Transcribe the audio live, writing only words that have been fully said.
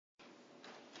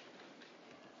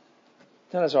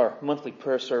That is our monthly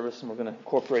prayer service, and we're going to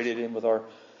incorporate it in with our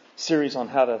series on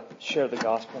how to share the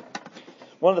gospel.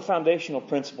 One of the foundational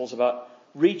principles about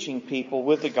reaching people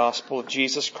with the gospel of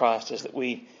Jesus Christ is that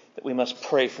we must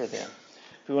pray for them.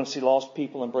 If we want to see lost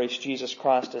people embrace Jesus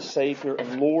Christ as Savior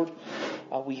and Lord,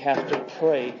 we have to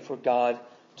pray for God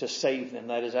to save them.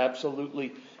 That is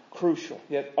absolutely crucial.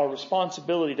 Yet our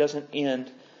responsibility doesn't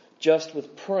end just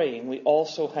with praying. We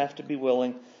also have to be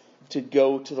willing to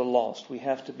go to the lost. We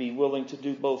have to be willing to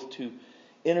do both, to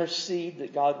intercede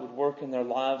that God would work in their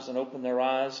lives and open their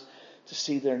eyes to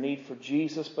see their need for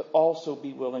Jesus, but also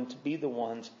be willing to be the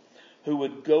ones who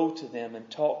would go to them and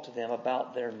talk to them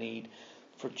about their need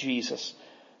for Jesus.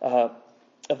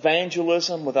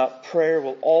 Evangelism without prayer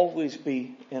will always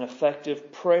be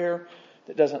ineffective. Prayer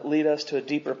that doesn't lead us to a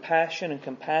deeper passion and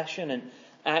compassion and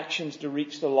actions to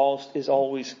reach the lost is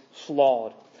always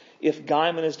flawed. If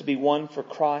Guyman is to be won for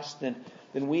Christ, then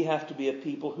we have to be a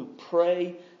people who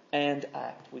pray and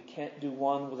act. We can't do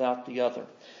one without the other.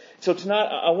 So tonight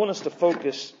I want us to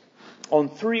focus on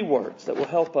 3 words that will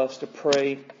help us to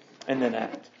pray and then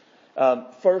act.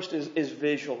 First is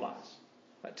visualize.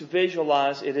 To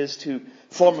visualize, it is to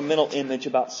form a mental image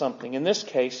about something. In this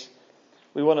case,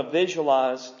 we want to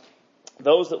visualize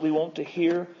those that we want to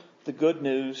hear the good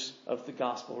news of the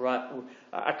gospel, right?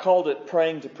 I called it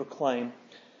praying to proclaim.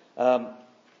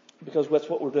 Because that's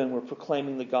what we're doing. We're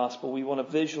proclaiming the gospel. We want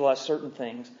to visualize certain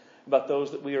things about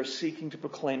those that we are seeking to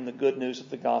proclaim the good news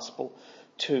of the gospel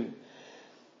to.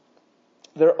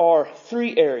 There are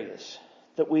 3 areas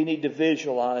that we need to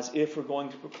visualize if we're going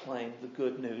to proclaim the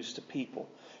good news to people.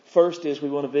 First is we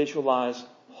want to visualize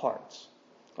hearts.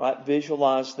 Right?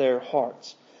 Visualize their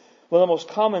hearts. One of the most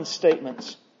common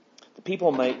statements that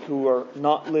people make who are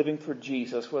not living for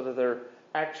Jesus, whether they're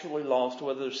actually lost or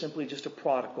whether they're simply just a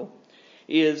prodigal,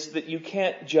 is that you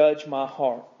can't judge my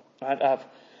heart. Right?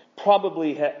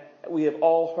 We have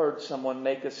all heard someone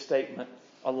make a statement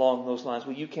along those lines.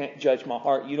 Well, you can't judge my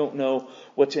heart. You don't know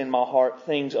what's in my heart.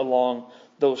 Things along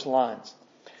those lines.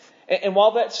 And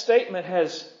while that statement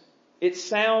it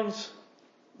sounds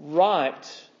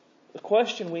right, the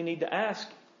question we need to ask,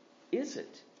 is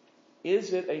it?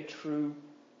 Is it a true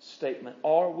statement?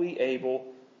 Are we able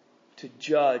to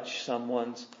judge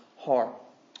someone's heart?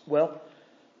 Well,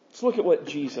 let's look at what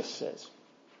Jesus says.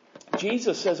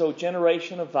 Jesus says, O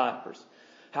generation of vipers,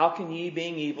 how can ye,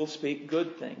 being evil, speak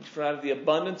good things? For out of the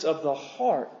abundance of the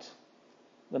heart,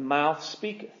 the mouth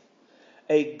speaketh.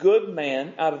 A good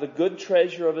man out of the good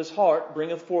treasure of his heart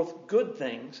bringeth forth good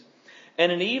things,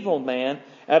 and an evil man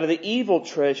out of the evil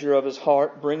treasure of his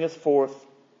heart bringeth forth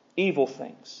evil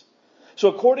things. So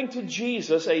according to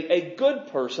Jesus, a good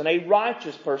person, a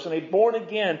righteous person, a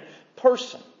born-again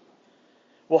person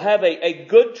will have a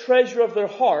good treasure of their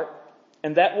heart,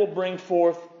 and that will bring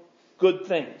forth good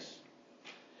things.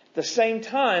 At the same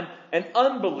time, an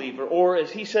unbeliever, or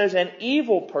as he says, an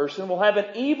evil person, will have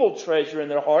an evil treasure in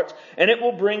their hearts, and it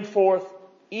will bring forth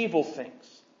evil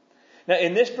things. Now,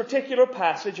 in this particular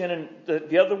passage, and in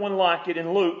the other one like it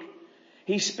in Luke,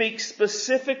 he speaks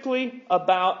specifically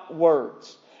about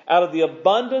words. Out of the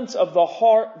abundance of the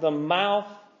heart, the mouth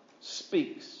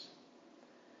speaks.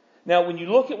 Now, when you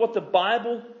look at what the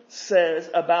Bible says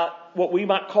about what we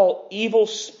might call evil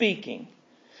speaking,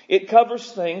 it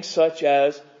covers things such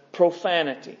as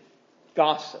profanity,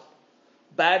 gossip,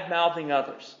 bad-mouthing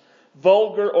others,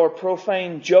 vulgar or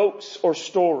profane jokes or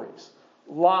stories,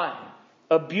 lying,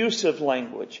 abusive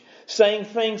language, saying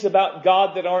things about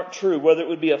God that aren't true, whether it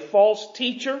would be a false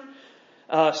teacher,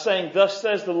 saying, thus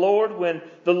says the Lord, when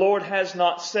the Lord has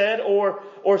not said, or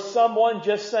someone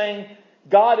just saying,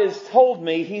 God has told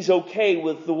me He's okay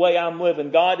with the way I'm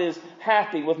living. God is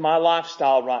happy with my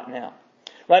lifestyle right now.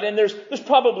 Right? And there's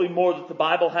probably more that the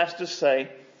Bible has to say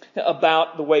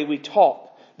about the way we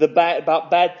talk,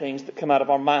 about bad things that come out of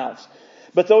our mouths.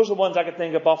 But those are ones I could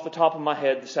think of off the top of my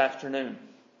head this afternoon.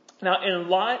 Now, in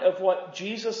light of what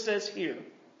Jesus says here,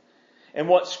 and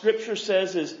what Scripture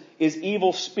says is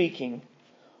evil speaking,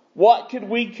 what could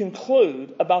we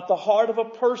conclude about the heart of a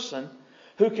person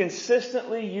who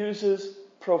consistently uses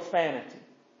profanity?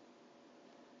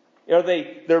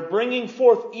 They're bringing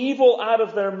forth evil out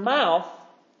of their mouth,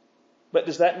 but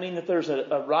does that mean that there's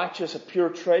a righteous, a pure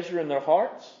treasure in their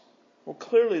hearts? Well,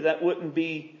 clearly that wouldn't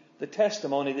be the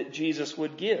testimony that Jesus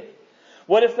would give.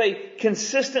 What if they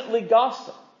consistently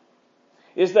gossip?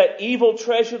 Is that evil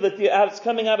treasure that's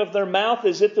coming out of their mouth,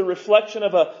 is it the reflection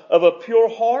of a pure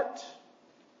heart?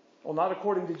 Well, not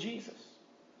according to Jesus.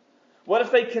 What if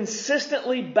they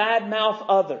consistently badmouth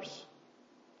others?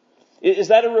 Is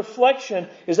that a reflection?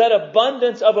 Is that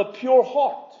abundance of a pure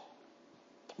heart?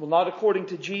 Well, not according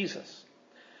to Jesus.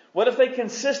 What if they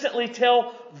consistently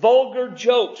tell vulgar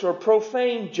jokes or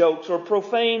profane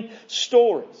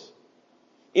stories?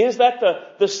 Is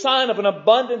that the sign of an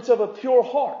abundance of a pure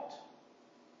heart?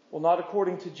 Well, not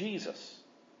according to Jesus.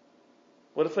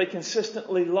 What if they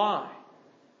consistently lie?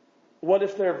 What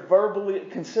if they're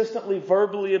consistently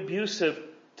verbally abusive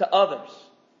to others?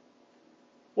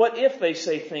 What if they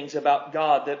say things about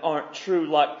God that aren't true,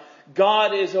 like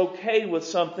God is okay with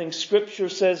something Scripture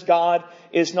says God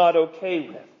is not okay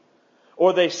with?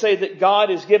 Or they say that God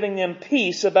is giving them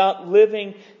peace about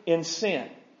living in sin.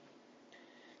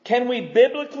 Can we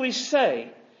biblically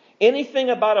say anything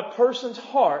about a person's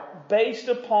heart based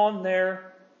upon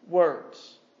their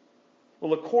words?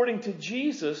 Well, according to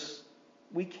Jesus,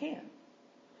 we can.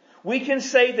 We can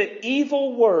say that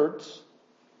evil words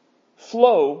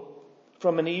flow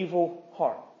from an evil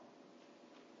heart.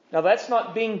 Now, that's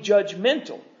not being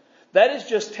judgmental. That is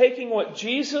just taking what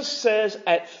Jesus says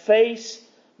at face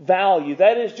value.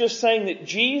 That is just saying that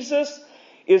Jesus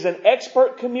is an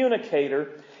expert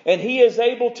communicator, and He is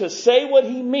able to say what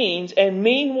He means and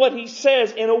mean what He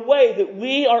says in a way that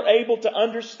we are able to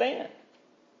understand.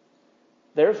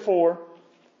 Therefore,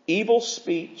 evil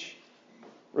speech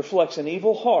reflects an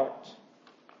evil heart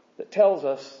that tells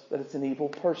us that it's an evil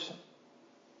person.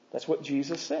 That's what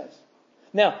Jesus says.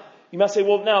 Now, you might say,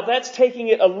 well, now that's taking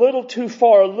it a little too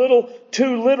far, a little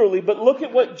too literally. But look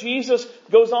at what Jesus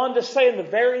goes on to say in the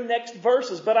very next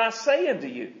verses. But I say unto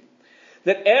you,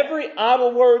 that every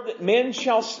idle word that men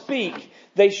shall speak,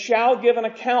 they shall give an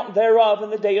account thereof in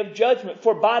the day of judgment.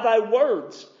 For by thy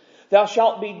words thou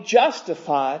shalt be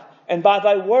justified, and by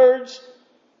thy words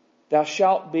thou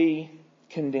shalt be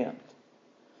condemned.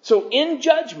 So in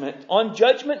judgment, on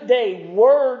judgment day,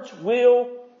 words will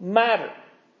matter.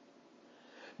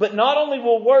 But not only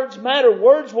will words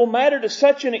will matter to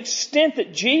such an extent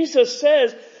that Jesus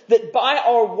says that by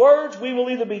our words we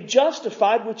will either be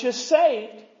justified, which is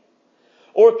saved,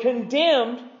 or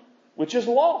condemned, which is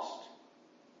lost.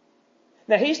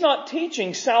 Now, He's not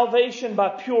teaching salvation by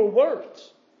pure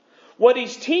words. What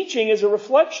He's teaching is a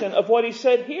reflection of what He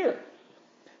said here.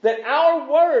 That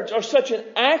our words are such an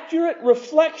accurate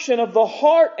reflection of the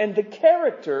heart and the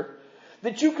character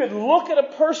that you could look at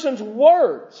a person's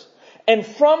words, and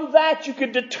from that you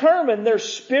could determine their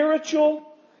spiritual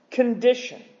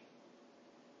condition.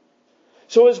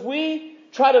 So as we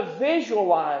try to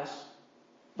visualize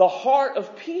the heart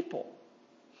of people,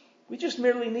 we just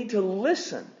merely need to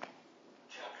listen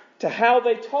to how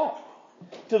they talk,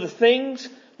 to the things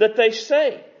that they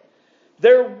say.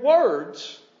 Their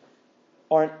words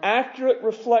are an accurate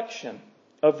reflection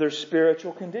of their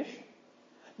spiritual condition.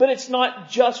 But it's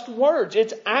not just words,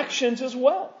 it's actions as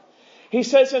well. He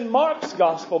says in Mark's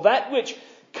gospel, that which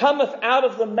cometh out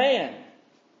of the man,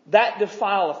 that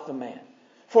defileth the man.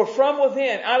 For from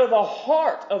within, out of the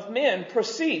heart of men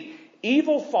proceed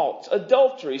evil thoughts,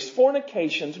 adulteries,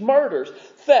 fornications, murders,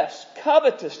 thefts,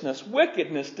 covetousness,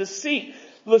 wickedness, deceit,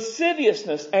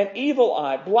 lasciviousness, and evil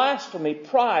eye, blasphemy,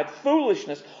 pride,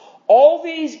 foolishness. All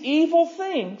these evil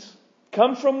things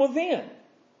come from within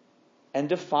and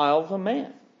defile the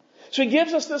man. So He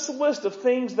gives us this list of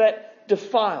things that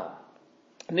defile.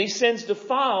 And these sins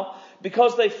defile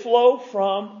because they flow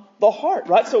from the heart,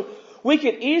 right? So we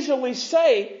could easily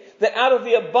say that out of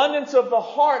the abundance of the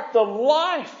heart, the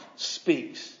life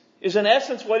speaks, is in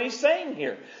essence what He's saying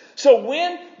here. So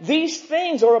when these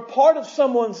things are a part of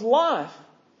someone's life,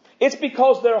 it's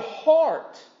because their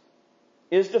heart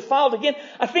is defiled. Again,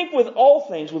 I think with all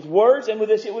things, with words and with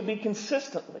this, it would be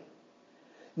consistently.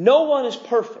 No one is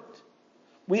perfect.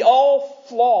 We are all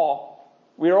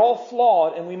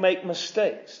flawed and we make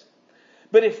mistakes.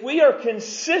 But if we are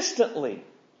consistently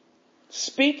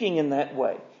speaking in that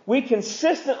way, we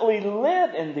consistently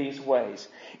live in these ways,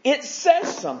 it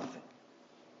says something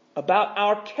about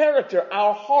our character,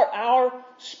 our heart, our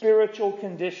spiritual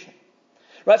condition.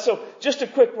 Right? So just a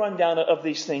quick rundown of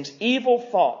these things. Evil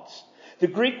thoughts. The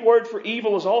Greek word for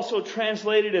evil is also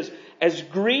translated as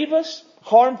grievous,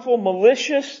 harmful,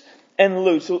 malicious, and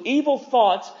lewd. So evil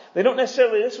thoughts, they don't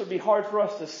necessarily, this would be hard for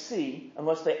us to see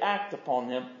unless they act upon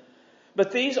them.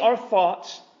 But these are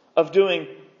thoughts of doing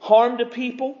harm to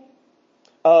people,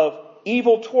 of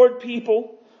evil toward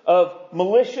people, of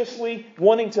maliciously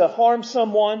wanting to harm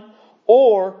someone,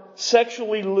 or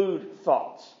sexually lewd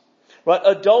thoughts. Right?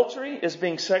 Adultery is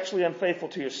being sexually unfaithful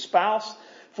to your spouse.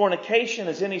 Fornication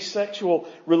is any sexual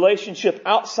relationship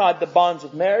outside the bonds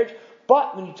of marriage.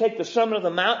 But when you take the Sermon on the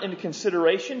Mount into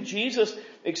consideration, Jesus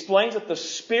explains that the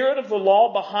spirit of the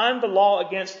law behind the law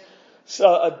against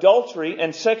adultery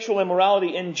and sexual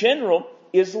immorality in general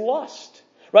is lust.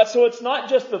 Right? So it's not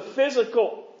just the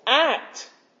physical act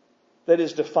that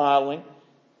is defiling.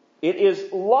 It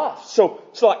is lust. So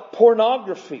like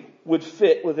pornography would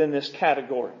fit within this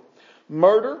category.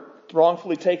 Murder,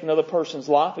 wrongfully take another person's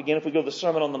life. Again, if we go to the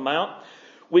Sermon on the Mount,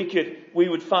 we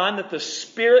would find that the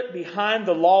spirit behind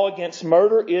the law against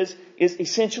murder is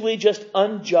essentially just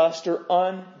unjust or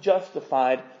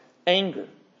unjustified anger.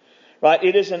 Right?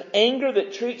 It is an anger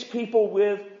that treats people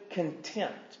with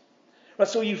contempt. Right?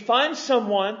 So you find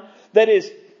someone that is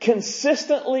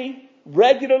consistently,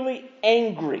 regularly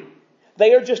angry.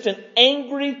 They are just an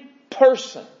angry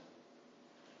person.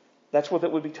 That's what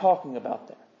that would be talking about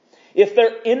there. If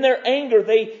they're in their anger,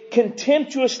 they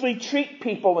contemptuously treat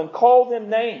people and call them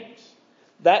names.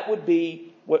 That would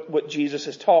be what Jesus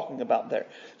is talking about there.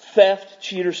 Theft,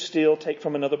 cheat or steal, take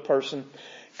from another person.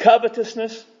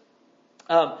 Covetousness.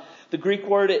 The Greek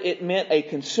word, it meant a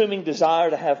consuming desire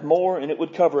to have more, and it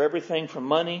would cover everything from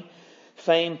money,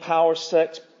 fame, power,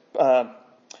 sex,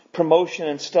 promotion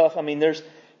and stuff. I mean, there's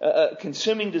a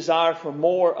consuming desire for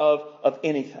more of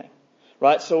anything.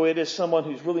 Right? So it is someone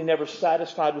who's really never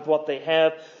satisfied with what they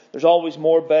have. There's always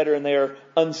more, better, and they are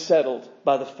unsettled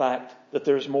by the fact that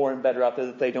there's more and better out there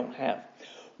that they don't have.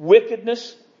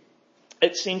 Wickedness,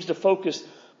 it seems to focus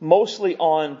mostly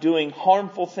on doing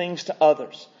harmful things to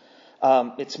others.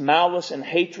 It's malice and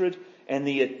hatred and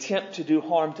the attempt to do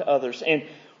harm to others. And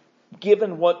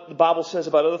given what the Bible says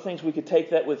about other things, we could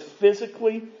take that with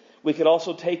physically. We could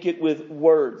also take it with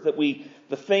words, that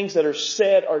the things that are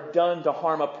said or done to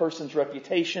harm a person's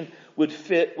reputation would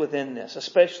fit within this,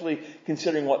 especially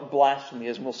considering what blasphemy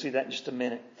is. And we'll see that in just a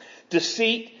minute.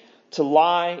 Deceit, to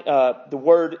lie, the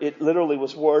word, it literally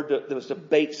was word that was to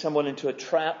bait someone into a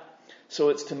trap. So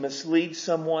it's to mislead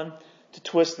someone, to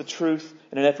twist the truth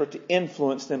in an effort to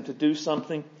influence them to do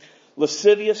something.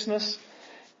 Lasciviousness,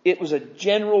 it was a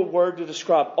general word to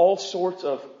describe all sorts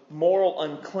of moral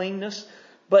uncleanness.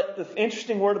 But the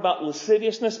interesting word about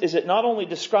lasciviousness is it not only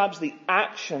describes the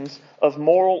actions of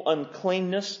moral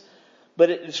uncleanness, but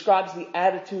it describes the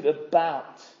attitude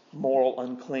about moral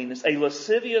uncleanness. A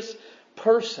lascivious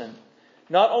person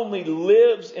not only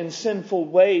lives in sinful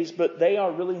ways, but they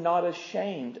are really not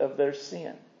ashamed of their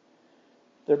sin.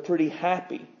 They're pretty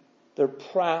happy. They're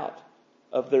proud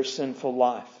of their sinful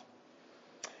life.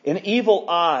 An evil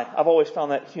eye, I've always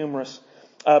found that humorous.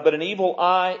 But an evil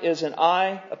eye is an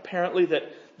eye, apparently,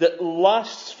 that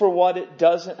lusts for what it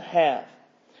doesn't have.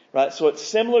 Right? So it's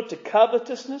similar to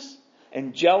covetousness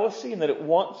and jealousy in that it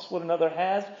wants what another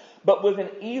has. But with an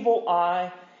evil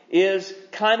eye is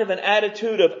kind of an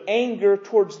attitude of anger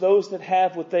towards those that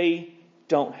have what they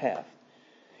don't have.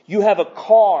 You have a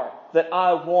car that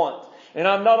I want. And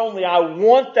I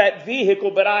want that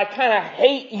vehicle, but I kind of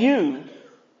hate you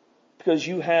because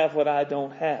you have what I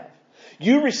don't have.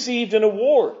 You received an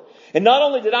award. And not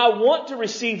only did I want to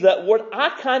receive that award, I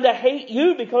kind of hate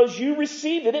you because you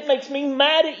received it. It makes me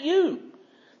mad at you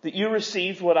that you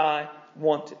received what I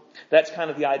wanted. That's kind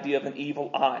of the idea of an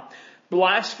evil eye.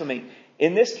 Blasphemy.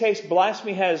 In this case,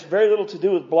 blasphemy has very little to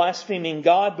do with blaspheming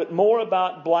God, but more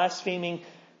about blaspheming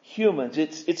humans.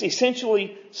 It's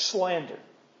essentially slander.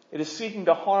 It is seeking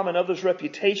to harm another's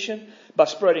reputation by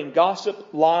spreading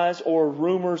gossip, lies, or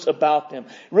rumors about them.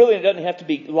 Really, it doesn't have to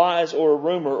be lies or a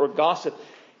rumor or gossip.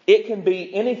 It can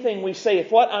be anything we say.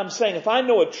 If I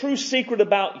know a true secret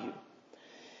about you,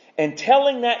 and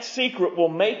telling that secret will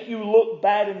make you look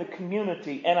bad in the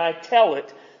community, and I tell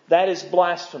it, that is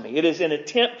blasphemy. It is an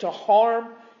attempt to harm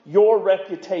your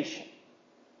reputation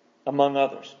among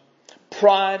others.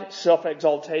 Pride,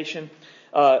 self-exaltation,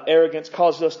 arrogance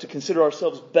causes us to consider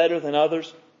ourselves better than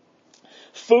others.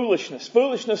 Foolishness.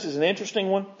 Foolishness is an interesting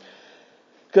one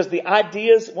because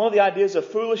one of the ideas of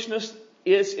foolishness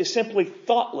is simply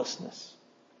thoughtlessness.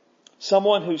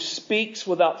 Someone who speaks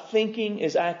without thinking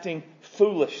is acting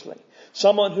foolishly.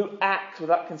 Someone who acts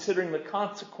without considering the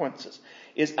consequences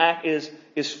is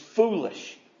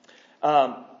foolish.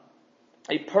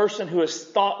 A person who is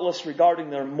thoughtless regarding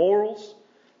their morals,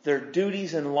 their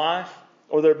duties in life,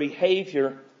 or their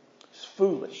behavior is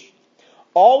foolish.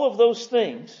 All of those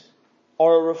things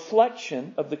are a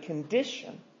reflection of the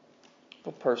condition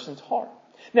of a person's heart.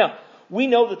 Now, we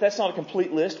know that that's not a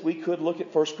complete list. We could look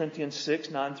at 1 Corinthians 6,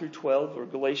 9 through 12, or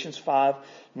Galatians 5,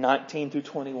 19 through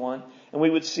 21, and we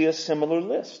would see a similar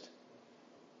list.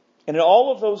 And in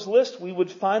all of those lists, we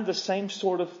would find the same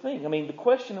sort of thing. I mean, the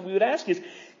question that we would ask is,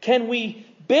 can we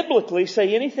biblically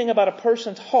say anything about a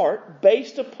person's heart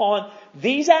based upon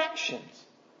these actions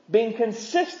being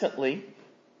consistently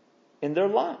in their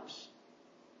lives?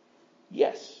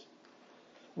 Yes.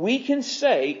 We can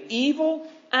say evil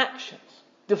actions,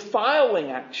 defiling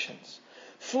actions,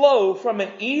 flow from an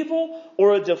evil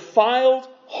or a defiled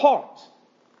heart.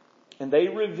 And they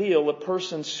reveal a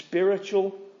person's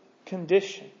spiritual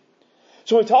condition.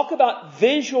 So we talk about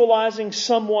visualizing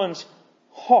someone's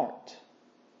heart.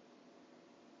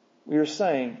 We are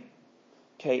saying,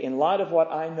 okay, in light of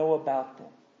what I know about them,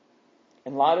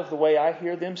 in light of the way I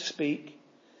hear them speak,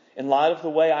 in light of the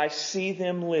way I see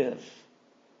them live,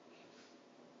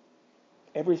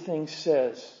 everything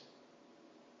says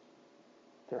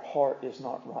their heart is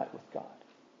not right with God.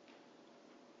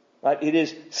 Right? It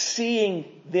is seeing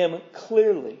them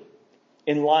clearly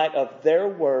in light of their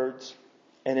words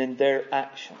and in their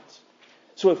actions.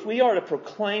 So if we are to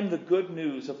proclaim the good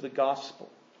news of the gospel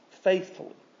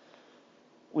faithfully,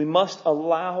 we must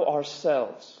allow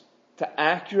ourselves to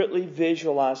accurately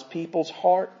visualize people's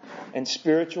heart and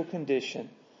spiritual condition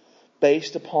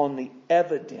based upon the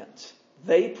evidence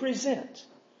they present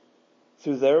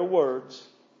through their words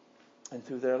and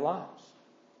through their lives.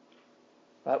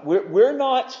 Right? We're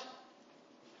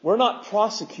not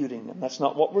prosecuting them. That's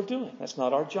not what we're doing. That's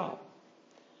not our job.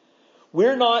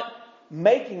 We're not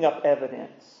making up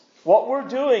evidence. What we're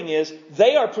doing is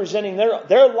they are presenting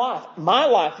their life, my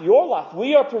life, your life.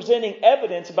 We are presenting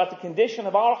evidence about the condition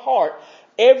of our heart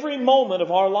every moment of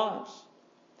our lives.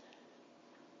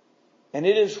 And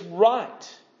it is right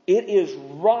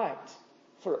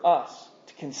for us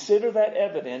to consider that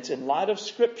evidence in light of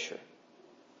Scripture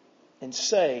and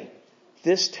say,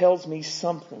 this tells me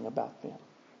something about them.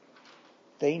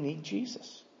 They need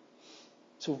Jesus.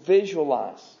 So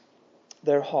visualize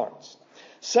their hearts.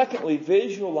 Secondly,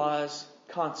 visualize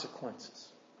consequences.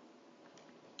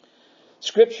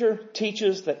 Scripture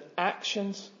teaches that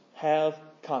actions have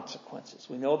consequences.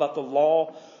 We know about the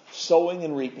law, sowing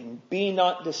and reaping. Be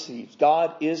not deceived.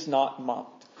 God is not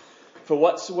mocked. For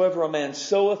whatsoever a man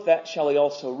soweth, that shall he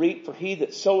also reap. For he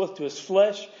that soweth to his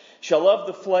flesh shall of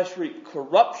the flesh reap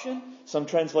corruption. Some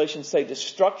translations say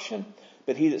destruction.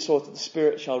 But he that soweth to the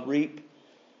Spirit shall reap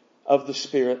of the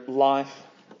Spirit life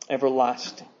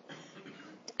everlasting.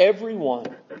 Everyone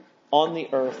on the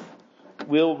earth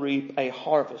will reap a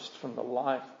harvest from the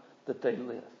life that they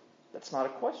live. That's not a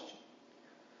question.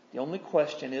 The only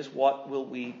question is, what will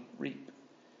we reap?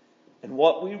 And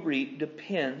what we reap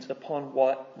depends upon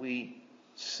what we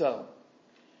sow.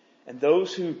 And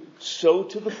those who sow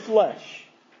to the flesh,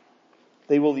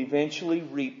 they will eventually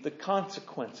reap the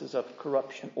consequences of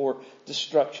corruption or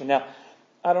destruction. Now,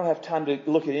 I don't have time to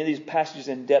look at any of these passages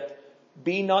in depth.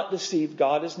 Be not deceived,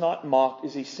 God is not mocked,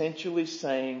 is essentially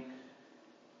saying,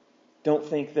 don't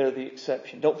think they're the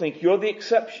exception. Don't think you're the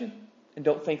exception, and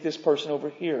don't think this person over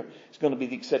here is going to be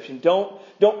the exception.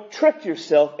 Don't trick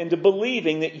yourself into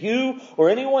believing that you or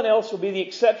anyone else will be the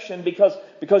exception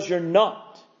because you're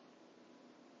not.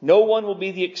 No one will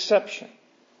be the exception.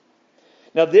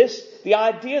 Now the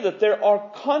idea that there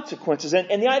are consequences,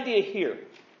 and the idea here,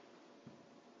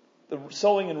 the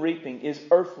sowing and reaping, is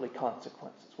earthly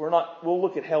consequences. We'll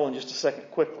look at hell in just a second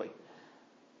quickly.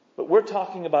 But we're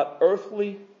talking about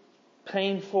earthly,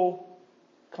 painful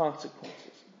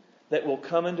consequences that will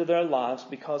come into their lives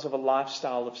because of a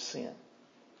lifestyle of sin,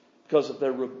 because of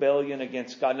their rebellion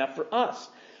against God. Now for us,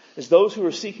 as those who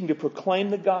are seeking to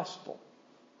proclaim the gospel,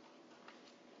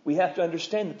 we have to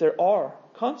understand that there are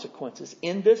consequences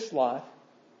in this life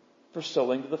for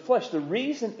sowing to the flesh. The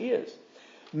reason is,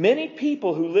 many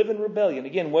people who live in rebellion,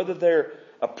 again, whether they're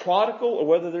a prodigal or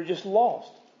whether they're just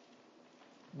lost,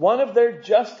 one of their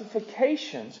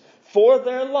justifications for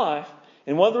their life,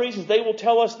 and one of the reasons they will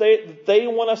tell us they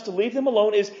want us to leave them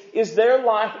alone, is their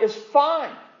life is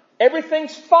fine.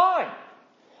 Everything's fine.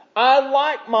 I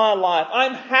like my life.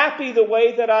 I'm happy the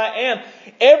way that I am.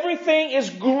 Everything is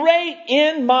great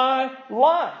in my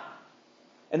life.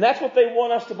 And that's what they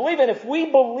want us to believe. And if we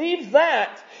believe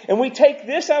that, and we take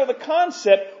this out of the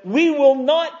concept, we will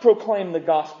not proclaim the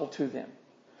gospel to them.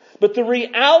 But the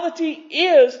reality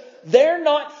is, they're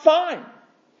not fine.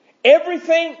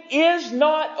 Everything is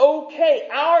not okay.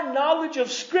 Our knowledge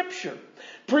of Scripture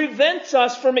prevents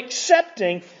us from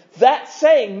accepting that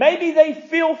saying. Maybe they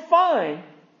feel fine,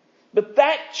 but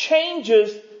that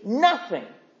changes nothing.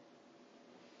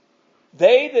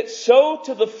 They that sow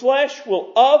to the flesh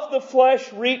will of the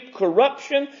flesh reap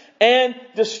corruption and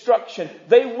destruction.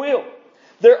 They will.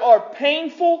 There are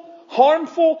painful,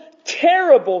 harmful,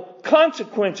 terrible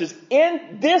consequences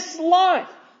in this life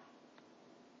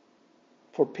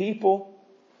for people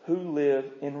who live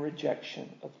in rejection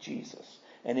of Jesus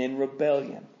and in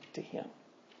rebellion to Him.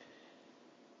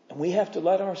 And we have to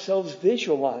let ourselves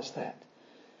visualize that.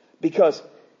 Because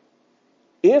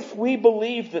if we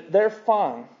believe that they're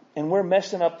fine and we're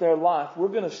messing up their life, we're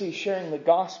going to see sharing the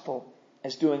gospel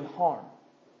as doing harm.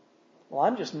 Well,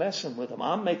 I'm just messing with them.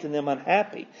 I'm making them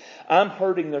unhappy. I'm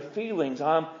hurting their feelings.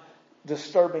 I'm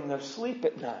disturbing their sleep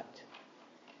at night.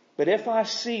 But if I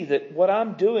see that what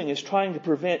I'm doing is trying to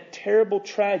prevent terrible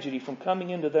tragedy from coming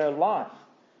into their life,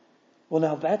 well,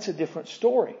 now that's a different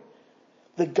story.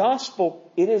 The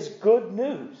gospel, it is good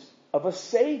news of a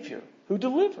Savior who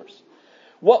delivers.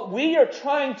 What we are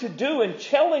trying to do in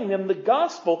telling them the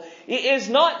gospel, it is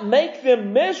not make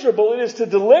them miserable. It is to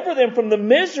deliver them from the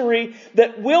misery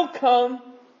that will come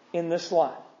in this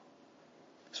life.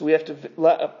 So we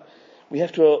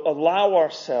have to allow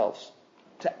ourselves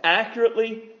to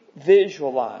accurately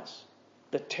visualize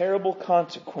the terrible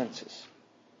consequences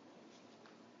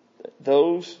that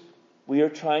those we are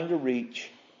trying to reach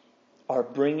are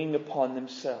bringing upon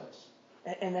themselves.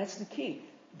 And that's the key.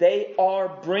 They are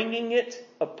bringing it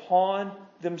upon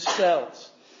themselves.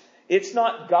 It's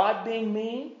not God being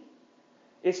mean.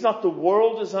 It's not the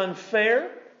world is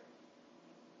unfair.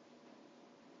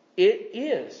 It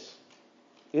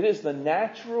is the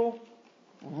natural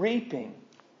reaping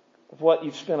of what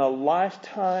you've spent a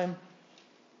lifetime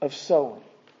of sowing.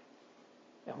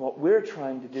 And what we're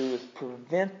trying to do is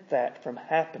prevent that from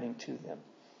happening to them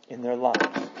in their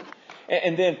lives.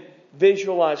 And then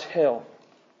visualize hell.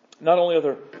 Not only are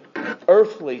there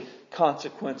earthly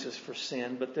consequences for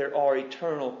sin, but there are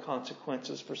eternal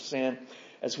consequences for sin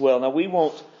as well. Now we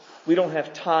don't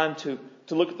have time to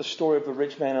look at the story of the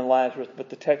rich man and Lazarus, but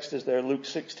the text is there, Luke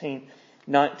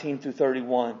 16:19 through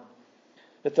 31.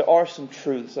 But there are some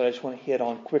truths that I just want to hit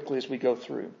on quickly as we go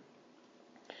through.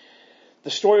 The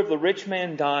story of the rich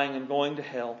man dying and going to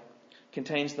hell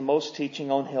contains the most teaching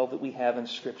on hell that we have in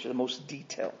Scripture, the most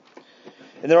detail.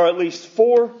 And there are at least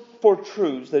four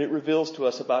truths that it reveals to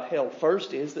us about hell.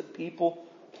 First is that people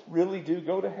really do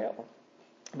go to hell.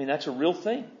 I mean, that's a real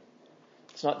thing.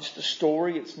 It's not just a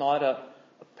story. It's not a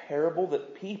parable.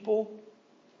 That people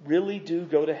really do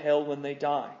go to hell when they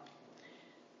die.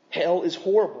 Hell is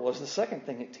horrible is the second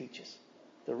thing it teaches.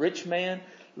 The rich man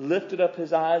lifted up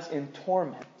his eyes in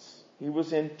torments. He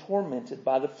was tormented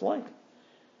by the flame.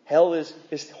 Hell is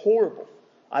horrible.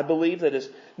 I believe that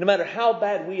no matter how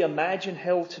bad we imagine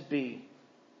hell to be,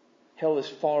 hell is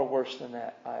far worse than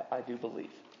that, I do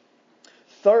believe.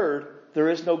 Third, there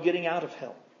is no getting out of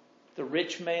hell. The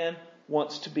rich man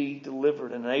wants to be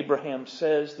delivered, and Abraham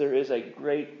says there is a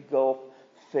great gulf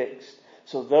fixed.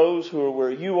 So those who are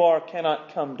where you are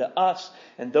cannot come to us,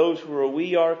 and those who are where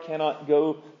we are cannot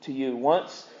go to you.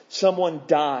 Once someone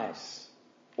dies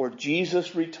or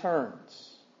Jesus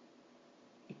returns,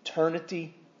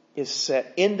 eternity is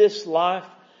set. In this life,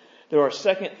 there are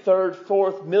second, third,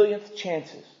 fourth, millionth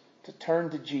chances to turn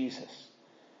to Jesus.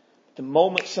 The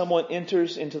moment someone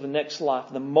enters into the next life,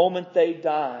 the moment they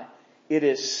die, it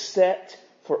is set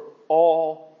for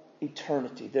all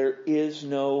eternity. There is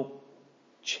no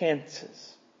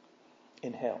chances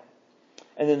in hell.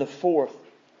 And then the fourth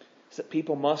is that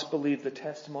people must believe the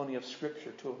testimony of Scripture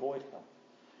to avoid hell.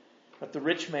 But the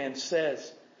rich man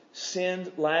says,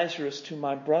 send Lazarus to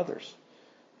my brothers.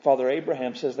 Father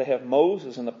Abraham says they have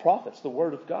Moses and the prophets, the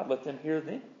word of God. Let them hear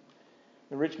them.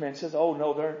 The rich man says, oh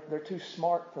no, they're too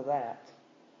smart for that.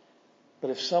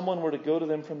 But if someone were to go to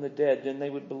them from the dead, then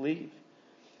they would believe.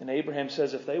 And Abraham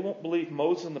says if they won't believe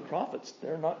Moses and the prophets,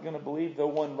 they're not going to believe though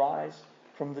one rise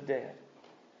from the dead.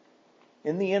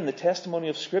 In the end, the testimony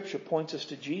of Scripture points us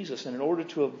to Jesus. And in order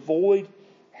to avoid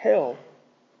hell,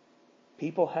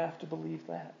 people have to believe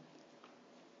that.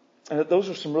 And those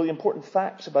are some really important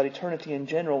facts about eternity in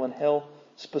general and hell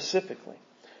specifically.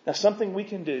 Now, something we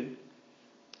can do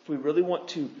if we really want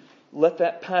to let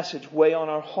that passage weigh on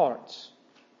our hearts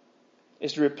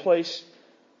is to replace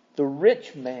the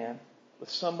rich man with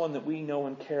someone that we know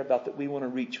and care about, that we want to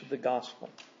reach with the gospel.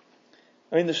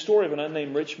 I mean, the story of an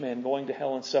unnamed rich man going to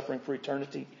hell and suffering for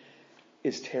eternity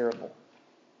is terrible.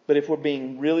 But if we're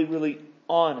being really, really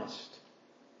honest,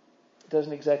 it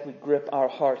doesn't exactly grip our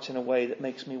hearts in a way that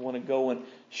makes me want to go and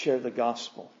share the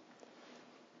gospel.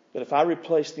 But if I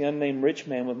replace the unnamed rich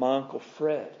man with my Uncle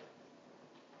Fred,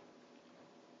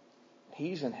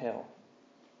 he's in hell.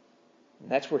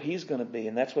 And that's where he's going to be,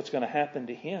 and that's what's going to happen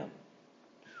to him.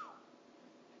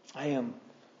 I am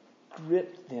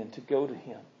gripped then to go to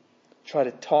him, try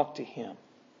to talk to him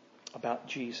about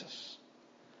Jesus.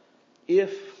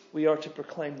 If we are to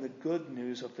proclaim the good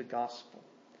news of the gospel,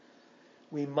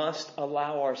 we must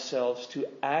allow ourselves to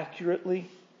accurately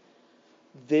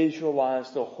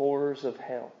visualize the horrors of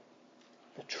hell,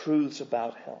 the truths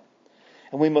about hell.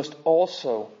 And we must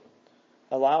also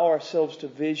allow ourselves to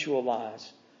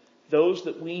visualize those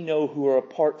that we know who are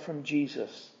apart from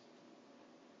Jesus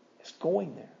as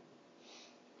going there,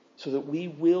 so that we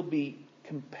will be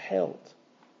compelled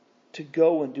to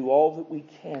go and do all that we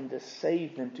can to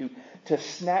save them, to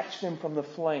snatch them from the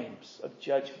flames of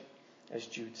judgment, as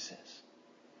Jude says.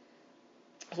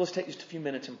 So let's take just a few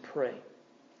minutes and pray.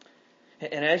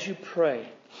 And as you pray,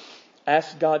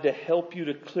 ask God to help you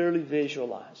to clearly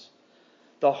visualize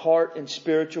the heart and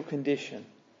spiritual condition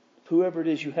of whoever it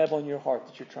is you have on your heart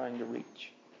that you're trying to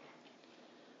reach.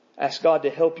 Ask God to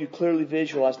help you clearly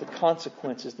visualize the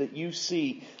consequences that you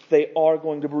see they are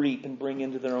going to reap and bring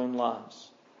into their own lives.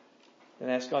 And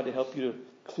ask God to help you to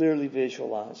clearly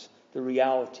visualize the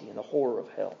reality and the horror of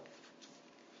hell.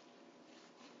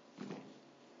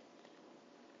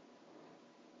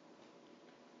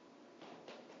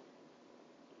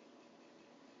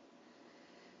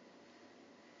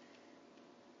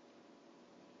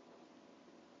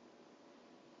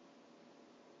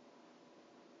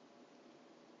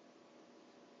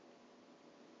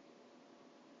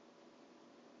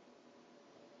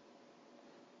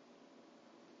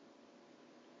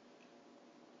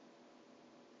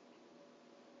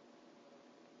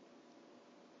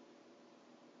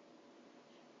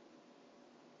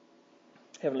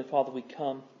 Heavenly Father, we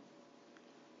come.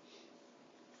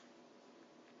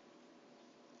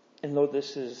 And Lord, it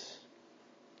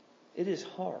is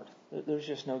hard. There's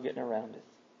just no getting around it.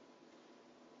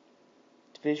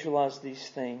 To visualize these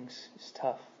things is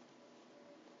tough.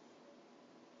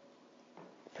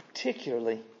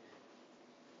 Particularly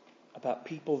about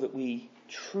people that we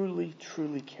truly,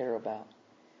 truly care about.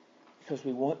 Because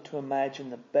we want to imagine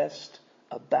the best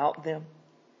about them.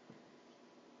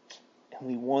 And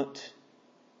we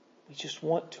just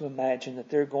want to imagine that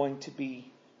they're going to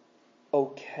be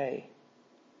okay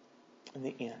in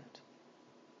the end.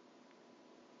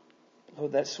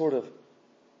 Lord, that sort of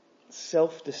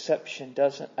self-deception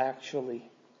doesn't actually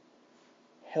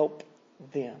help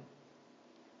them.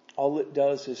 All it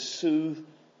does is soothe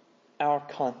our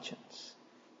conscience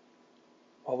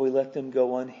while we let them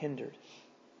go unhindered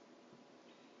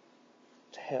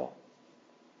to hell.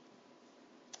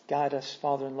 Guide us,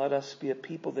 Father, and let us be a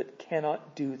people that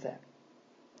cannot do that.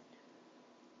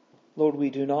 Lord, we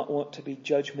do not want to be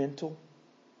judgmental,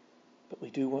 but we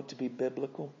do want to be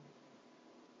biblical.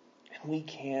 And we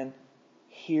can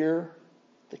hear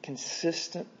the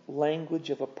consistent language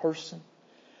of a person,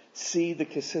 see the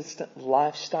consistent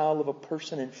lifestyle of a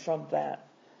person, and from that,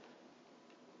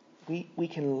 we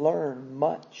can learn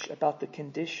much about the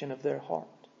condition of their heart.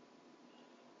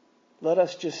 Let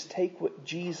us just take what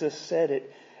Jesus said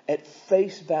at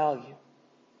face value.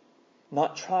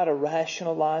 Not try to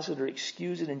rationalize it or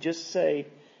excuse it, and just say,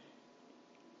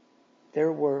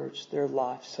 their words, their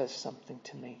life says something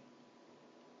to me.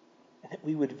 And that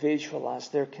we would visualize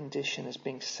their condition as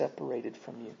being separated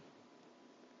from you.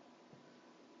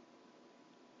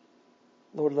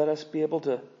 Lord, let us be able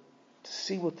to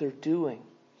see what they're doing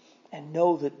and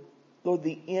know that, Lord,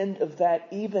 the end of that,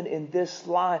 even in this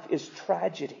life, is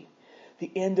tragedy.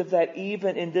 The end of that,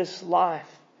 even in this life,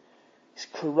 is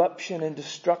corruption and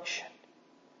destruction.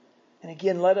 And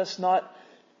again, let us not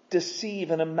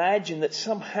deceive and imagine that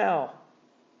somehow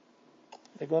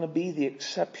they're going to be the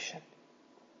exception.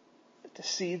 But to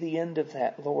see the end of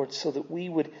that, Lord, so that we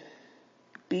would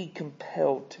be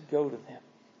compelled to go to them.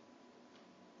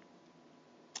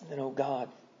 And then, oh God,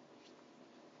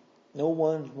 no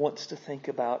one wants to think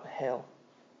about hell.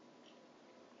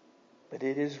 But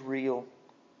it is real,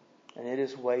 and it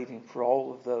is waiting for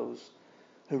all of those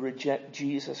who reject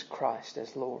Jesus Christ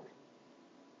as Lord.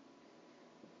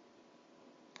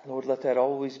 Lord, let that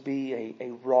always be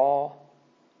a raw,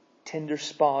 tender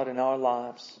spot in our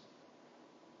lives.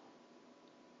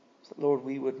 So, Lord,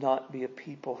 we would not be a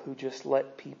people who just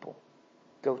let people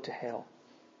go to hell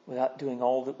without doing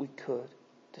all that we could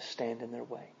to stand in their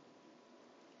way.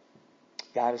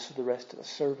 Guide us for the rest of the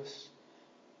service.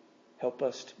 Help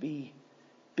us to be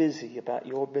busy about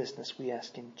your business, we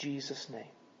ask in Jesus' name.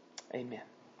 Amen.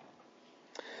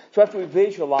 So after we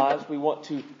visualize, we want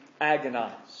to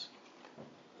agonize.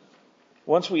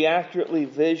 Once we accurately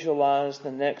visualize,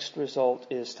 the next result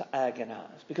is to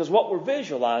agonize. Because what we're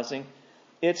visualizing,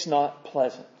 it's not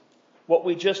pleasant. What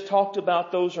we just talked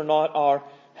about, those are not our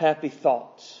happy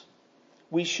thoughts.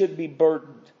 We should be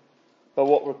burdened by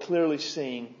what we're clearly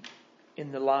seeing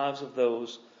in the lives of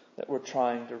those that we're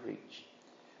trying to reach.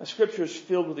 The Scripture is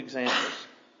filled with examples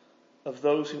of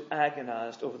those who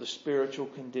agonized over the spiritual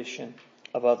condition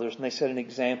of others. And they set an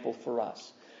example for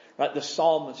us. Right? The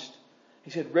psalmist, he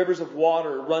said, rivers of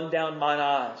water run down mine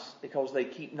eyes because they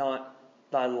keep not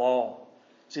thy law.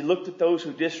 As he looked at those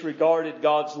who disregarded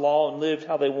God's law and lived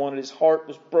how they wanted, his heart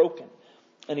was broken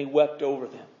and he wept over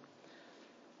them.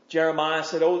 Jeremiah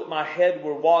said, oh, that my head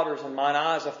were waters and mine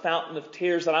eyes a fountain of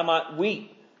tears, that I might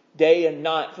weep day and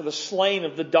night for the slain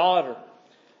of the daughter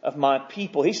of my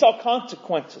people. He saw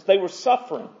consequences. They were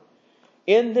suffering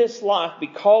in this life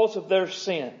because of their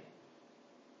sin.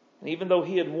 And even though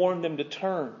he had warned them to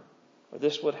turn, or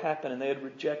this would happen, and they had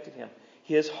rejected him,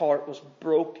 his heart was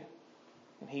broken.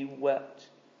 And he wept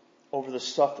over the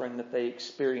suffering that they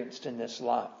experienced in this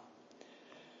life.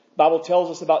 The Bible tells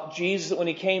us about Jesus that when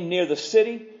he came near the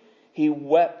city, he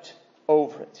wept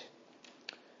over it.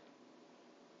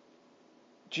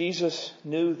 Jesus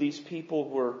knew these people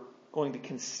were going to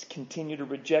continue to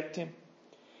reject him.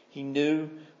 He knew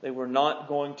they were not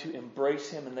going to embrace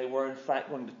him, and they were in fact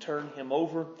going to turn him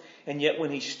over. And yet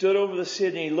when he stood over the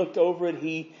city and he looked over it,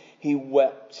 he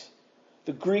wept.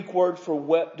 The Greek word for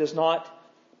wept does not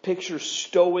picture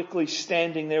stoically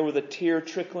standing there with a tear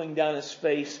trickling down his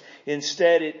face.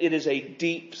 Instead, it is a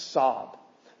deep sob.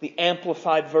 The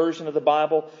Amplified Version of the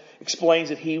Bible explains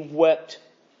that he wept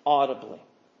audibly.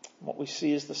 What we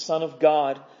see is the Son of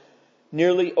God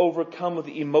nearly overcome with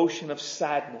the emotion of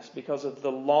sadness because of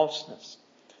the lostness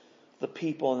of the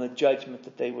people and the judgment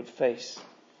that they would face.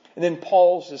 And then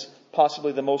Paul's is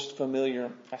possibly the most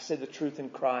familiar. I say the truth in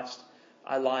Christ,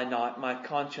 I lie not. My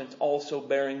conscience also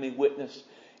bearing me witness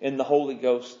in the Holy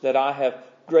Ghost that I have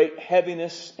great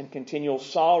heaviness and continual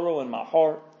sorrow in my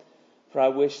heart. For I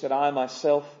wish that I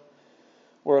myself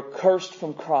were accursed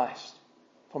from Christ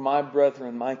for my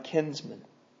brethren, my kinsmen,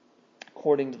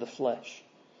 according to the flesh.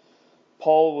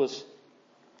 Paul was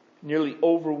nearly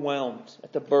overwhelmed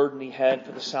at the burden he had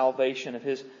for the salvation of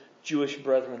his Jewish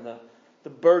brethren. The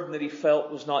burden that he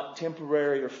felt was not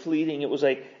temporary or fleeting. It was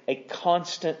a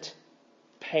constant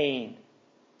pain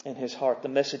in his heart. The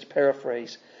Message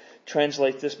paraphrase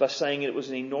translates this by saying it was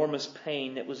an enormous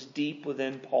pain that was deep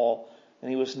within Paul, and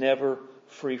he was never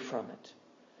free from it.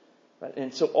 Right?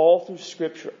 And so all through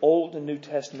Scripture, Old and New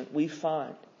Testament, we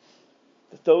find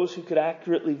that those who could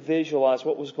accurately visualize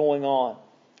what was going on,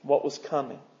 what was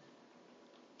coming,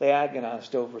 they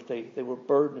agonized over it. They were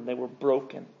burdened. They were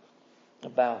broken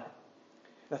about it.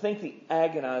 And I think the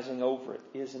agonizing over it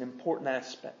is an important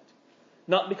aspect.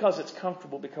 Not because it's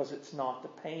comfortable, because it's not.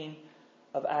 The pain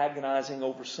of agonizing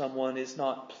over someone is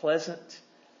not pleasant.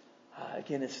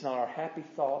 Again, it's not our happy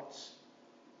thoughts.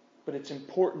 But it's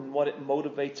important what it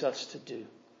motivates us to do.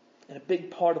 And a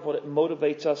big part of what it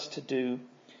motivates us to do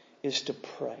is to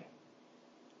pray.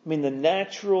 I mean, the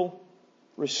natural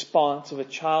response of a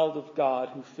child of God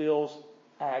who feels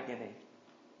agony,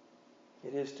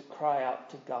 it is to cry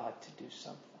out to God to do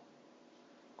something.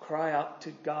 Cry out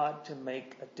to God to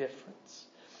make a difference.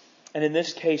 And in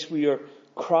this case, we are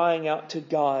crying out to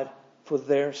God for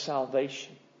their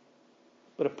salvation.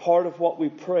 But a part of what we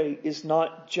pray is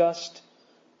not just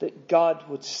that God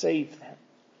would save them.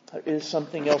 There is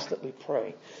something else that we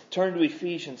pray. Turn to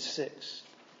Ephesians 6.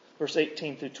 Verse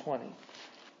 18 through 20.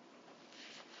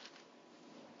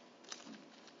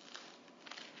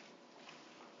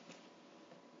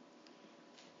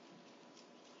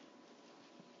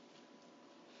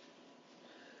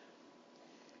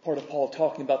 Part of Paul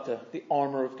talking about the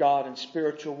armor of God and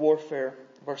spiritual warfare.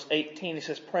 Verse 18, he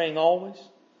says, praying always,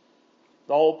 with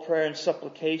all prayer and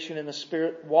supplication in the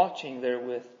Spirit, watching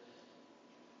therewith,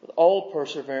 with all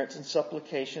perseverance and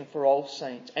supplication for all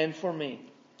saints, and for me,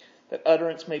 that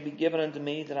utterance may be given unto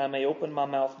me, that I may open my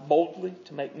mouth boldly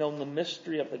to make known the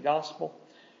mystery of the gospel,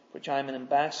 which I am an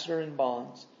ambassador in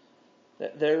bonds,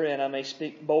 that therein I may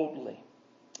speak boldly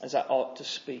as I ought to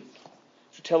speak.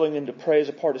 So telling them to pray as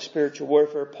a part of spiritual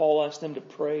warfare, Paul asked them to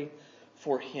pray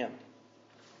for him.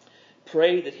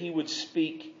 Pray that he would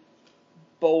speak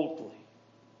boldly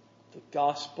the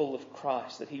gospel of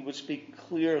Christ, that he would speak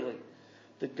clearly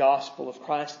the gospel of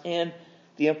Christ, and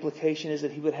the implication is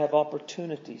that he would have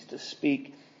opportunities to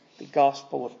speak the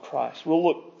gospel of Christ. We'll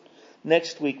look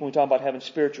next week when we talk about having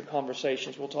spiritual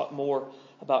conversations. We'll talk more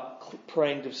about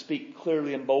praying to speak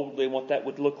clearly and boldly and what that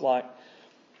would look like.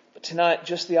 But tonight,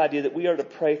 just the idea that we are to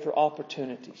pray for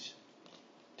opportunities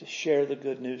to share the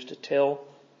good news, to tell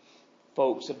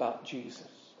folks about Jesus.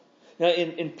 Now,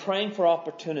 in praying for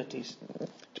opportunities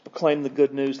to proclaim the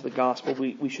good news of the gospel,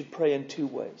 we should pray in two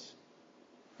ways.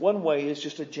 One way is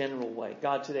just a general way.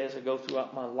 God, today as I go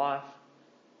throughout my life,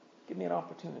 give me an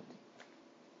opportunity.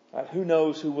 Right? Who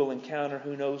knows who we'll encounter?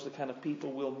 Who knows the kind of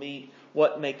people we'll meet?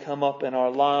 What may come up in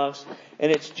our lives?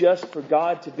 And it's just for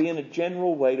God to be in a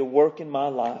general way to work in my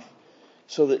life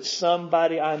so that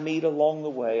somebody I meet along the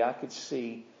way I could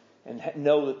see and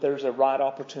know that there's a right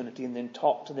opportunity and then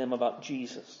talk to them about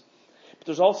Jesus. But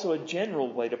there's also a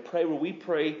general way to pray where we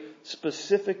pray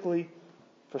specifically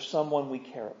for someone we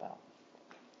care about.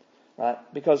 Right?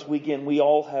 Because we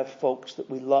all have folks that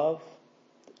we love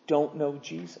that don't know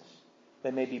Jesus. They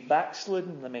may be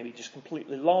backslidden, they may be just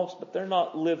completely lost, but they're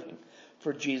not living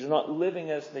for Jesus, not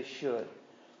living as they should.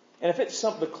 And if it's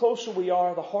something, the closer we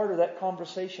are, the harder that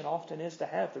conversation often is to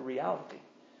have, the reality.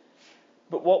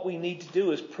 But what we need to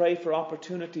do is pray for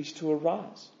opportunities to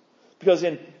arise. Because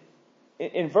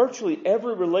in virtually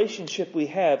every relationship we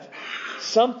have,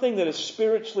 something that is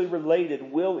spiritually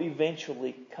related will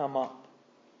eventually come up.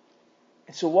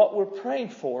 And so what we're praying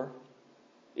for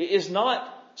is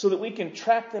not so that we can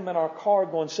track them in our car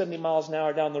going 70 miles an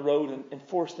hour down the road and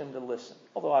force them to listen.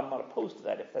 Although I'm not opposed to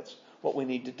that if that's what we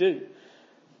need to do.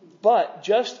 But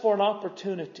just for an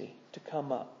opportunity to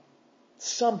come up.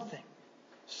 Something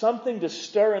to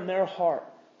stir in their heart.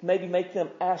 Maybe make them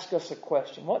ask us a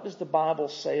question. What does the Bible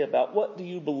say about? What do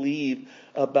you believe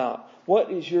about?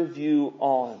 What is your view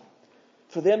on?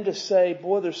 For them to say,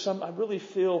 boy, I really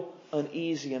feel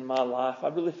uneasy in my life. I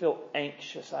really feel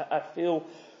anxious. I feel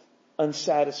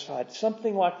unsatisfied.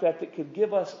 Something like that could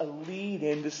give us a lead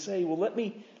in to say, well, let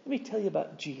me tell you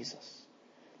about Jesus.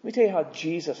 Let me tell you how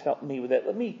Jesus helped me with that.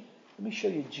 Let me show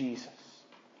you Jesus.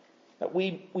 That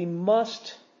we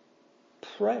must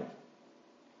pray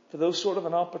for those sort of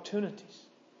an opportunities.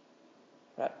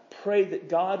 Right? Pray that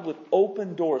God would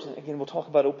open doors. And again, we'll talk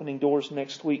about opening doors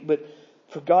next week. But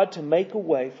for God to make a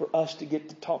way for us to get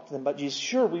to talk to them about Jesus.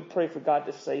 Sure, we pray for God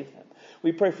to save them.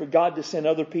 We pray for God to send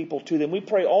other people to them. We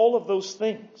pray all of those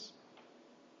things.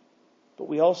 But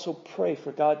we also pray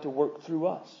for God to work through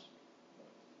us.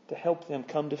 To help them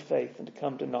come to faith and to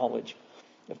come to knowledge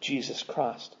of Jesus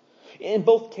Christ. In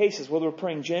both cases, whether we're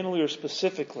praying generally or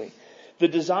specifically, the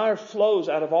desire flows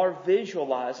out of our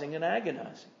visualizing and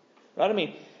agonizing. Right? I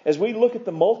mean, as we look at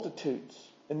the multitudes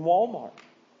in Walmart,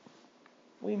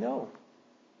 we know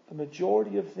the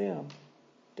majority of them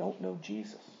don't know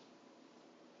Jesus.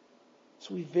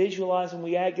 So we visualize and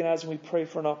we agonize and we pray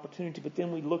for an opportunity, but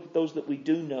then we look at those that we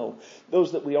do know,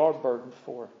 those that we are burdened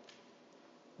for.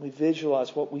 We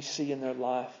visualize what we see in their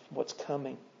life, what's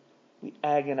coming. We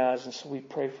agonize, and so we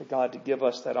pray for God to give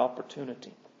us that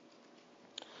opportunity.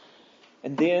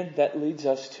 And then that leads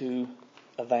us to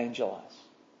evangelize.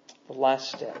 The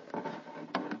last step.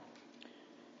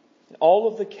 In all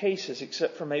of the cases,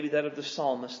 except for maybe that of the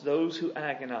psalmist, those who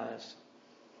agonize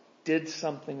did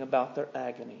something about their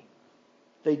agony.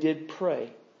 They did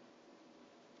pray.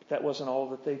 But that wasn't all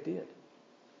that they did.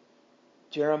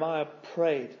 Jeremiah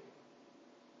prayed.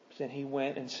 But then he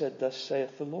went and said, "Thus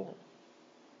saith the Lord."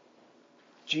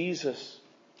 Jesus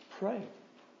prayed.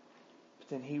 But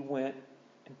then he went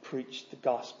and preached the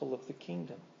gospel of the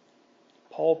kingdom.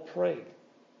 Paul prayed.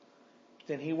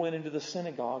 Then he went into the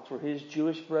synagogues where his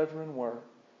Jewish brethren were,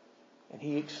 and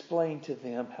he explained to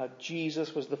them how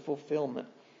Jesus was the fulfillment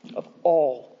of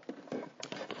all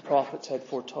the prophets had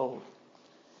foretold.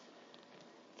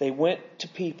 They went to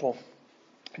people,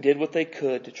 did what they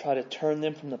could to try to turn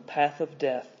them from the path of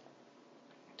death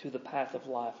to the path of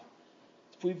life.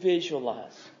 If we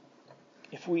visualize,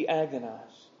 if we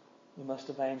agonize, we must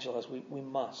evangelize. We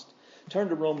must. Turn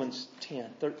to Romans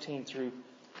 10, 13 through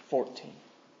 14.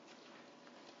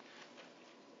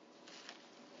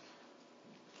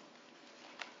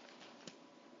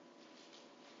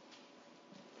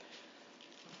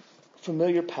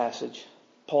 Familiar passage.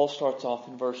 Paul starts off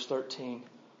in verse 13.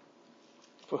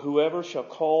 For whoever shall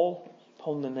call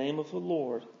upon the name of the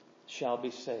Lord shall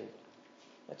be saved.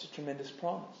 That's a tremendous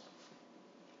promise.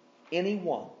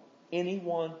 Anyone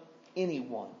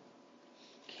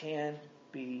can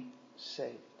be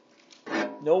saved.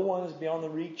 No one is beyond the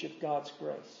reach of God's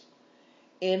grace.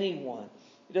 Anyone.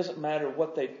 It doesn't matter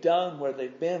what they've done, where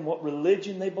they've been, what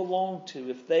religion they belong to.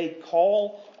 If they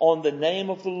call on the name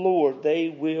of the Lord, they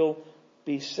will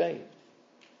be saved.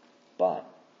 But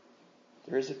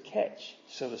there is a catch,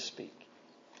 so to speak.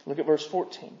 Look at verse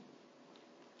 14.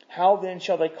 How then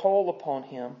shall they call upon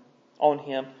him, on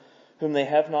him whom they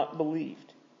have not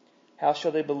believed? How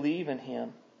shall they believe in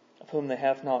him of whom they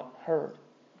have not heard?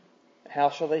 How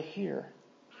shall they hear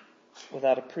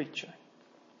without a preacher?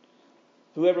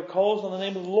 Whoever calls on the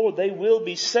name of the Lord, they will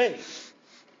be saved.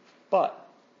 But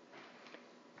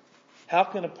how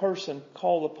can a person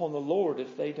call upon the Lord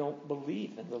if they don't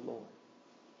believe in the Lord?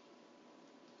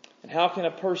 And how can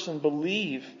a person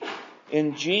believe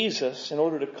in Jesus in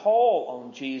order to call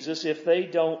on Jesus if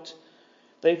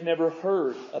they've never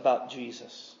heard about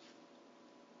Jesus?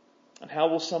 And how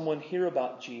will someone hear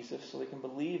about Jesus so they can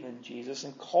believe in Jesus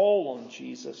and call on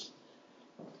Jesus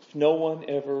if no one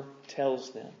ever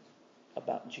tells them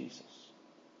about Jesus?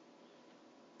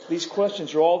 These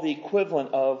questions are all the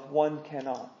equivalent of one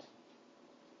cannot.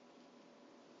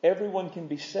 Everyone can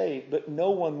be saved, but no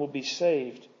one will be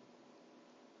saved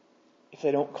if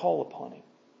they don't call upon him.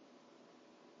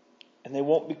 And they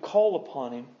won't be called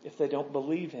upon him if they don't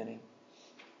believe in him.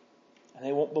 And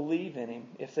they won't believe in him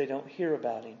if they don't hear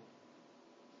about him.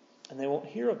 And they won't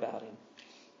hear about him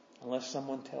unless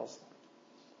someone tells them.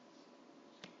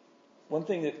 one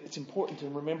thing that it's important to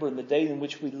remember in the day in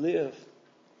which we live,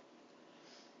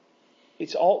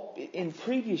 it's all, in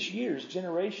previous years,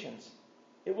 generations,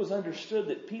 it was understood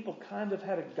that people kind of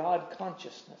had a God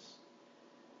consciousness.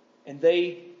 And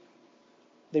they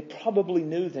probably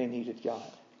knew they needed God.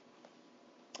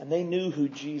 And they knew who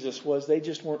Jesus was. They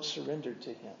just weren't surrendered to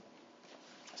Him.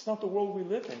 It's not the world we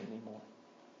live in anymore.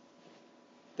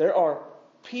 There are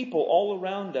people all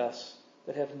around us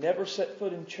that have never set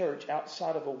foot in church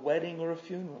outside of a wedding or a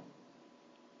funeral.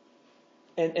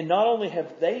 And not only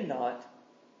have they not,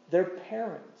 their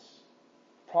parents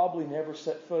probably never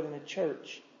set foot in a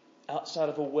church outside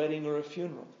of a wedding or a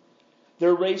funeral.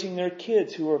 They're raising their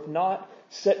kids who have not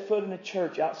set foot in a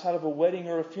church outside of a wedding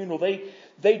or a funeral.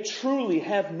 They truly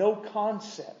have no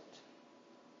concept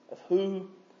of who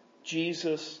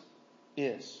Jesus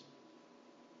is.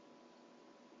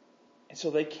 And so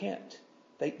they can't.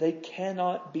 They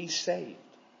cannot be saved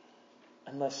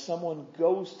unless someone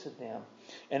goes to them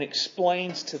and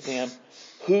explains to them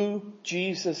who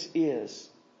Jesus is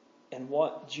and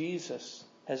what Jesus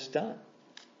has done.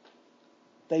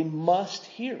 They must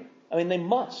hear. They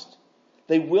must.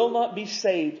 They will not be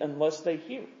saved unless they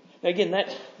hear. Now again,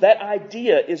 that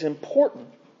idea is important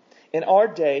in our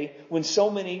day when so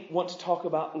many want to talk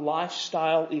about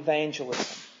lifestyle evangelism.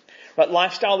 Right?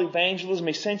 Lifestyle evangelism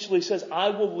essentially says, I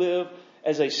will live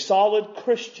as a solid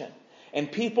Christian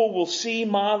and people will see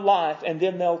my life and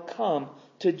then they'll come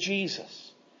to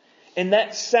Jesus. And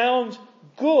that sounds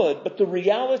good, but the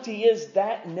reality is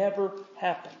that never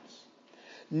happens.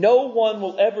 No one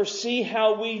will ever see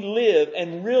how we live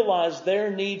and realize their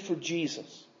need for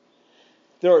Jesus.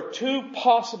 There are two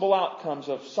possible outcomes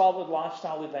of solid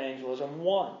lifestyle evangelism.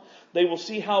 One, they will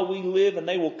see how we live and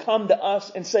they will come to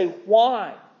us and say,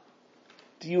 why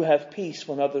do you have peace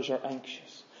when others are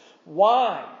anxious?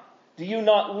 Why do you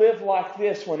not live like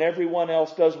this when everyone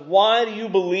else does? Why do you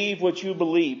believe what you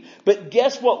believe? But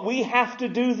guess what we have to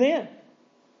do then?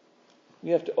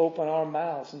 We have to open our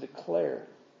mouths and declare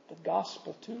the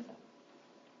gospel to them.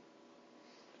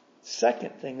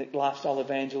 Second thing that lifestyle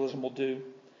evangelism will do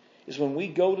is when we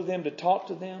go to them to talk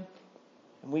to them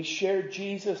and we share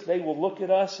Jesus, they will look at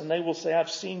us and they will say,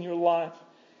 I've seen your life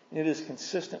and it is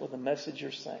consistent with the message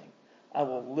you're saying. I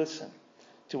will listen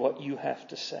to what you have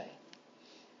to say.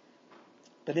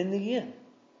 But in the end,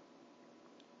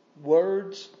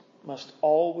 words must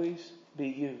always be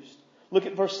used. Look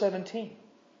at verse 17.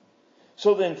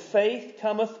 So then faith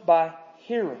cometh by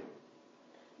hearing,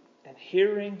 and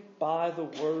hearing by the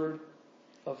word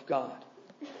of God.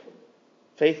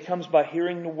 Faith comes by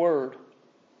hearing the word,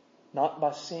 not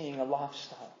by seeing a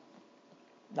lifestyle.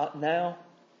 Not now,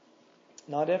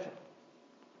 not ever.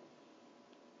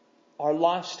 Our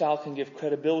lifestyle can give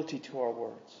credibility to our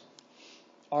words.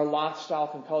 Our lifestyle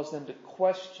can cause them to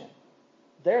question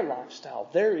their lifestyle,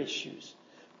 their issues.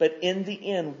 But in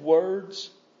the end, words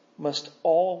must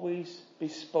always be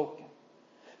spoken.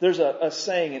 There's a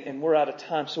saying, and we're out of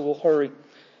time, so we'll hurry.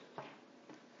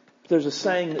 There's a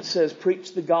saying that says,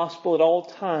 preach the gospel at all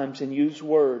times and use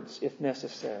words if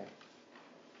necessary.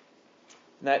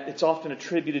 And that it's often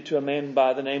attributed to a man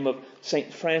by the name of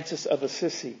St. Francis of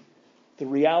Assisi. The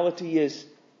reality is,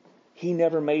 he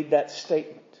never made that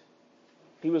statement.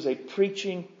 He was a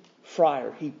preaching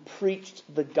friar. He preached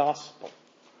the gospel.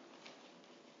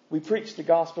 We preach the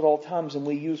gospel at all times and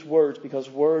we use words because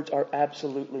words are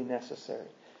absolutely necessary.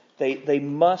 They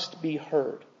must be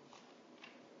heard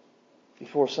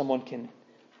before someone can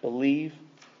believe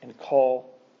and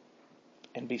call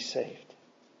and be saved.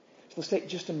 So let's take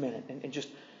just a minute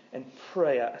and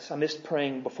pray. I missed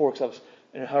praying before because I was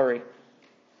in a hurry.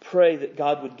 Pray that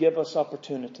God would give us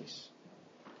opportunities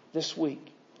this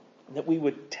week and that we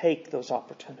would take those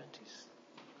opportunities.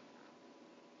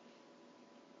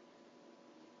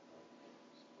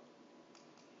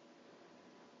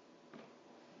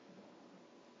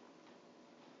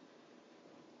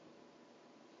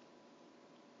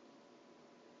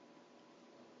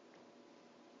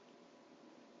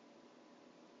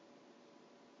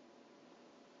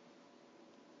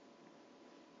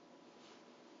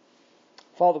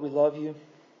 Father, we love you.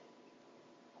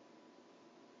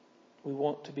 We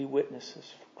want to be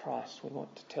witnesses for Christ. We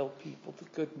want to tell people the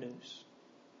good news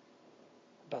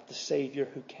about the Savior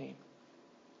who came.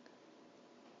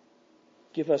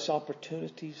 Give us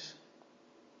opportunities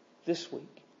this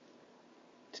week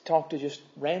to talk to just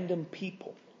random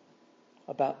people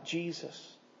about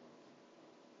Jesus.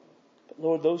 But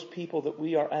Lord, those people that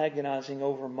we are agonizing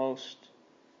over most,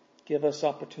 give us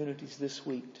opportunities this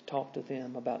week to talk to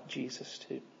them about Jesus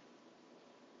too.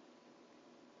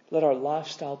 Let our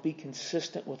lifestyle be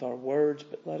consistent with our words,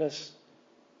 but let us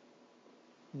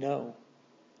know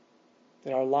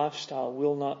that our lifestyle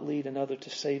will not lead another to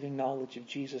saving knowledge of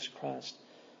Jesus Christ.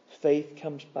 Faith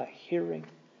comes by hearing,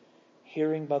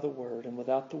 hearing by the Word, and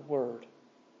without the Word,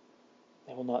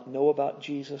 they will not know about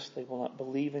Jesus, they will not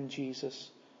believe in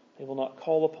Jesus, they will not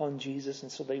call upon Jesus,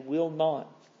 and so they will not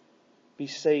be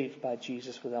saved by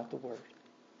Jesus without the Word.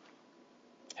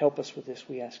 Help us with this,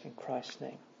 we ask in Christ's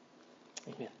name.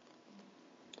 Amen.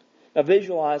 Now,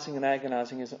 visualizing and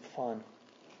agonizing isn't fun.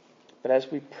 But as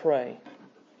we pray,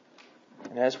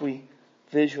 and as we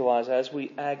visualize, as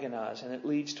we agonize, and it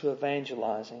leads to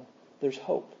evangelizing, there's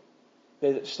hope.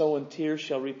 They that sow in tears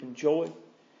shall reap in joy.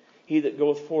 He that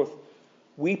goeth forth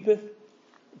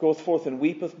and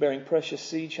weepeth, bearing precious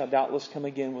seed, shall doubtless come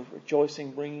again with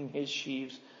rejoicing, bringing his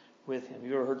sheaves with him.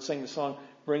 You ever heard sing the song,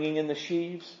 Bringing in the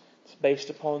Sheaves? It's based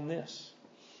upon this.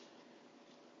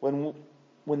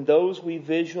 When those we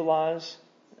visualize,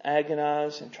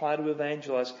 agonize, and try to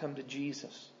evangelize come to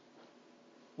Jesus,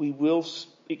 we will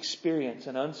experience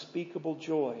an unspeakable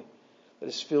joy that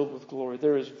is filled with glory.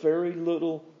 There is very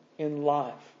little in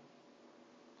life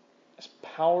as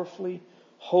powerfully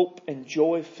hope and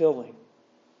joy filling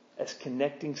as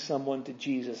connecting someone to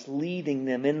Jesus, leading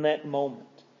them in that moment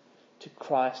to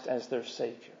Christ as their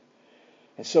Savior.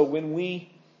 And so when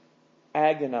we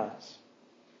agonize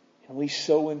and we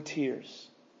sow in tears,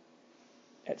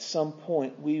 at some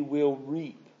point we will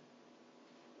reap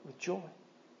with joy.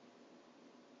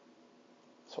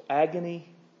 So agony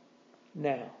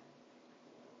now.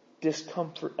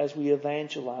 Discomfort as we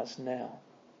evangelize now.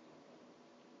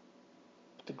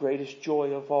 But the greatest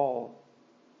joy of all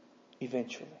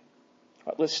eventually.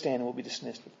 All right, let's stand and we'll be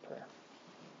dismissed with prayer.